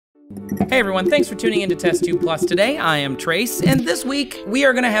Hey everyone, thanks for tuning in to Test Tube Plus today. I am Trace, and this week we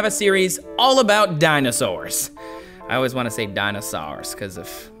are gonna have a series all about dinosaurs. I always wanna say dinosaurs because of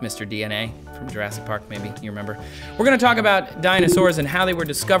Mr. DNA from Jurassic Park, maybe you remember. We're gonna talk about dinosaurs and how they were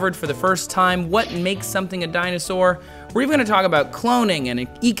discovered for the first time, what makes something a dinosaur. We're even gonna talk about cloning and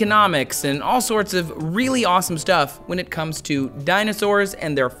economics and all sorts of really awesome stuff when it comes to dinosaurs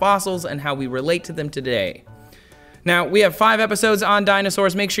and their fossils and how we relate to them today. Now, we have 5 episodes on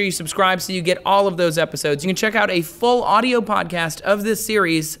dinosaurs. Make sure you subscribe so you get all of those episodes. You can check out a full audio podcast of this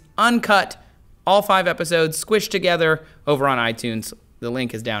series, uncut, all 5 episodes, squished together over on iTunes. The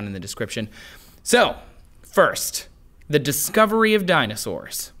link is down in the description. So, first, the discovery of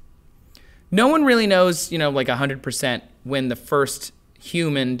dinosaurs. No one really knows, like 100% when the first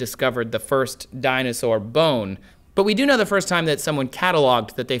human discovered the first dinosaur bone, but we do know the first time that someone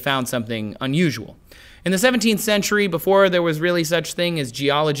cataloged that they found something unusual. In the 17th century, before there was really such thing as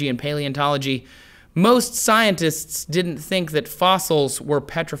geology and paleontology, most scientists didn't think that fossils were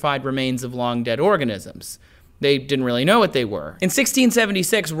petrified remains of long-dead organisms. They didn't really know what they were. In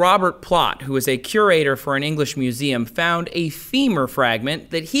 1676, Robert Plot, who was a curator for an English museum, found a femur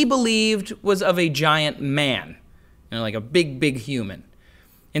fragment that he believed was of a giant man, like a big human.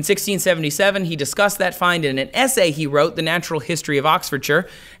 In 1677, he discussed that find in an essay he wrote, The Natural History of Oxfordshire,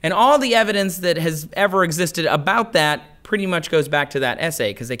 and all the evidence that has ever existed about that pretty much goes back to that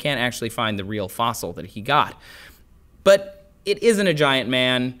essay, because they can't actually find the real fossil that he got. But it isn't a giant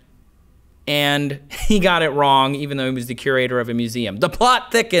man, and he got it wrong, even though he was the curator of a museum. The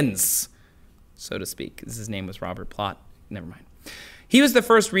plot thickens, so to speak. His name was Robert Plot. Never mind. He was the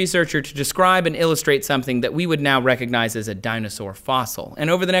first researcher to describe and illustrate something that we would now recognize as a dinosaur fossil. And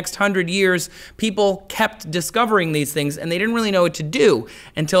over the next 100 years, people kept discovering these things, and they didn't really know what to do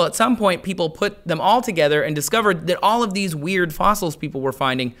until at some point people put them all together and discovered that all of these weird fossils people were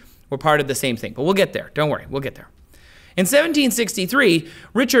finding were part of the same thing. But we'll get there. Don't worry, we'll get there. In 1763,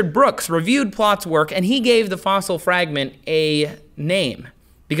 Richard Brooks reviewed Plot's work, and he gave the fossil fragment a name.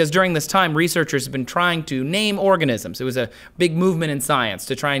 Because during this time, researchers have been trying to name organisms. It was a big movement in science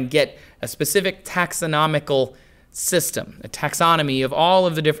to try and get a specific taxonomical system, a taxonomy of all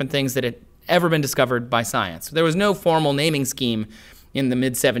of the different things that had ever been discovered by science. There was no formal naming scheme in the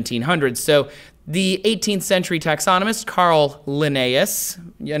mid-1700s, so the 18th century taxonomist Carl Linnaeus,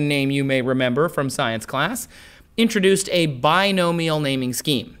 a name you may remember from science class, introduced a binomial naming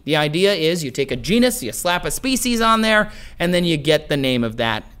scheme. The idea is you take a genus, you slap a species on there, and then you get the name of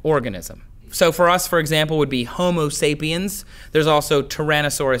that organism. So for us, for example, would be Homo sapiens. There's also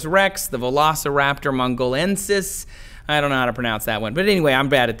Tyrannosaurus rex, the Velociraptor mongolensis. I don't know how to pronounce that one, but anyway, I'm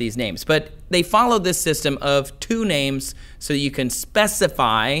bad at these names. But they followed this system of 2 names so you can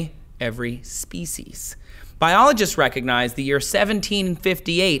specify every species. Biologists recognize the year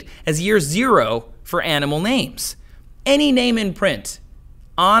 1758 as year 0 for animal names. Any name in print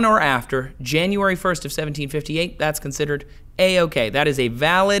on or after January 1st of 1758, that's considered A-OK. That is a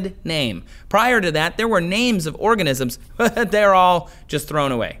valid name. Prior to that, there were names of organisms, but they're all just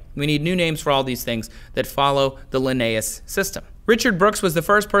thrown away. We need new names for all these things that follow the Linnaeus system. Richard Brooks was the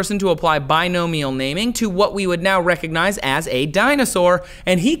first person to apply binomial naming to what we would now recognize as a dinosaur,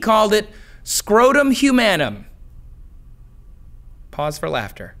 and he called it Scrotum humanum. Pause for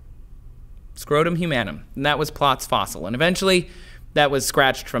laughter. Scrotum humanum, and that was Plot's fossil. And eventually, that was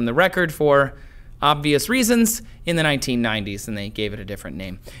scratched from the record for obvious reasons in the 1990s, and they gave it a different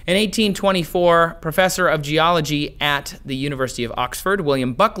name. In 1824, professor of geology at the University of Oxford,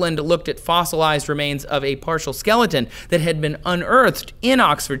 William Buckland, looked at fossilized remains of a partial skeleton that had been unearthed in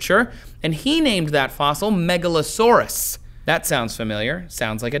Oxfordshire, and he named that fossil Megalosaurus. That sounds familiar,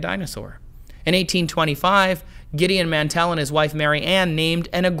 sounds like a dinosaur. In 1825, Gideon Mantell and his wife Mary Ann named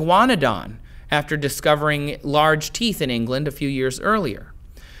an iguanodon after discovering large teeth in England a few years earlier.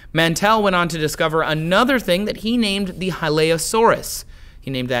 Mantell went on to discover another thing that he named the Hylaeosaurus. He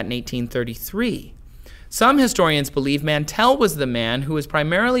named that in 1833. Some historians believe Mantell was the man who was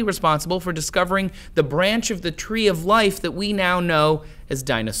primarily responsible for discovering the branch of the tree of life that we now know as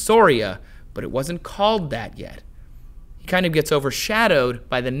Dinosauria, but it wasn't called that yet. He kind of gets overshadowed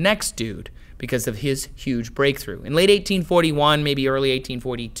by the next dude because of his huge breakthrough. In late 1841, maybe early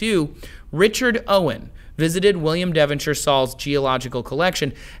 1842, Richard Owen visited William Devonshire Saul's geological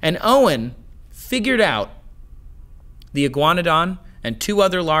collection, and Owen figured out the iguanodon and 2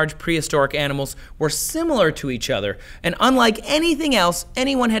 other large prehistoric animals were similar to each other and unlike anything else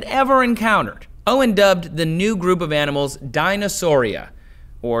anyone had ever encountered. Owen dubbed the new group of animals Dinosauria,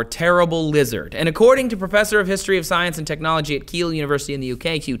 or terrible lizard. And according to Professor of History of Science and Technology at Keele University in the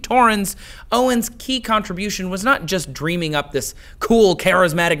UK, Hugh Torrens, Owen's key contribution was not just dreaming up this cool,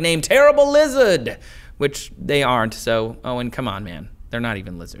 charismatic name, terrible lizard, which they aren't, so Owen, come on, man. They're not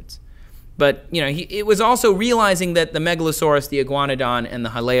even lizards. But, it was also realizing that the Megalosaurus, the Iguanodon, and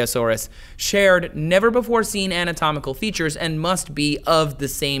the Haleosaurus shared never-before-seen anatomical features and must be of the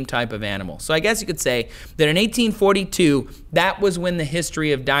same type of animal. So I guess you could say that in 1842, that was when the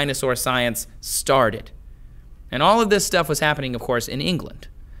history of dinosaur science started. And all of this stuff was happening, of course, in England.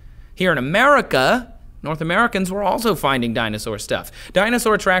 Here in America, North Americans were also finding dinosaur stuff.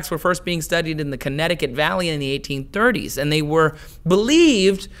 Dinosaur tracks were first being studied in the Connecticut Valley in the 1830s, and they were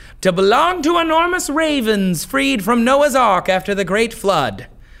believed to belong to enormous ravens freed from Noah's Ark after the Great Flood.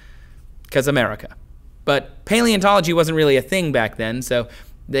 Because America. But paleontology wasn't really a thing back then, so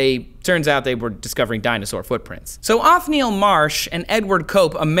turns out they were discovering dinosaur footprints. So Othniel Marsh and Edward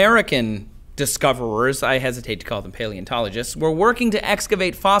Cope, American discoverers, I hesitate to call them paleontologists, were working to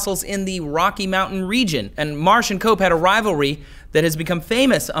excavate fossils in the Rocky Mountain region. And Marsh and Cope had a rivalry that has become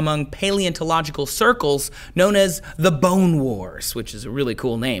famous among paleontological circles, known as the Bone Wars, which is a really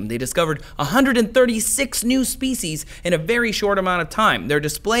cool name. They discovered 136 new species in a very short amount of time. Their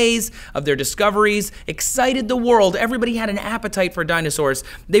displays of their discoveries excited the world. Everybody had an appetite for dinosaurs.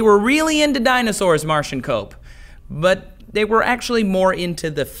 They were really into dinosaurs, Marsh and Cope. But they were actually more into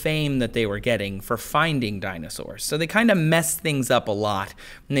the fame that they were getting for finding dinosaurs. So they kind of messed things up a lot.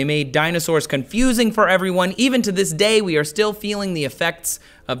 And they made dinosaurs confusing for everyone. Even to this day, we are still feeling the effects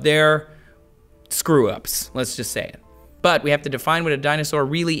of their screw-ups. Let's just say it. But we have to define what a dinosaur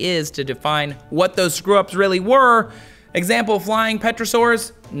really is to define what those screw-ups really were. Example, flying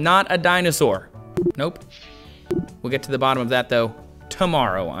petrosaurs, not a dinosaur. Nope. We'll get to the bottom of that, though,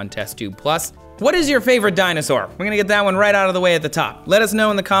 tomorrow on Test Tube Plus. What is your favorite dinosaur? We're gonna get that one right out of the way at the top. Let us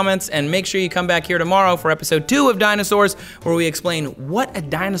know in the comments, and make sure you come back here tomorrow for episode 2 of Dinosaurs, where we explain what a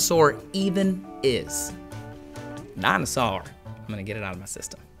dinosaur even is. Dinosaur. I'm gonna get it out of my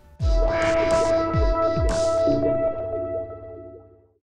system.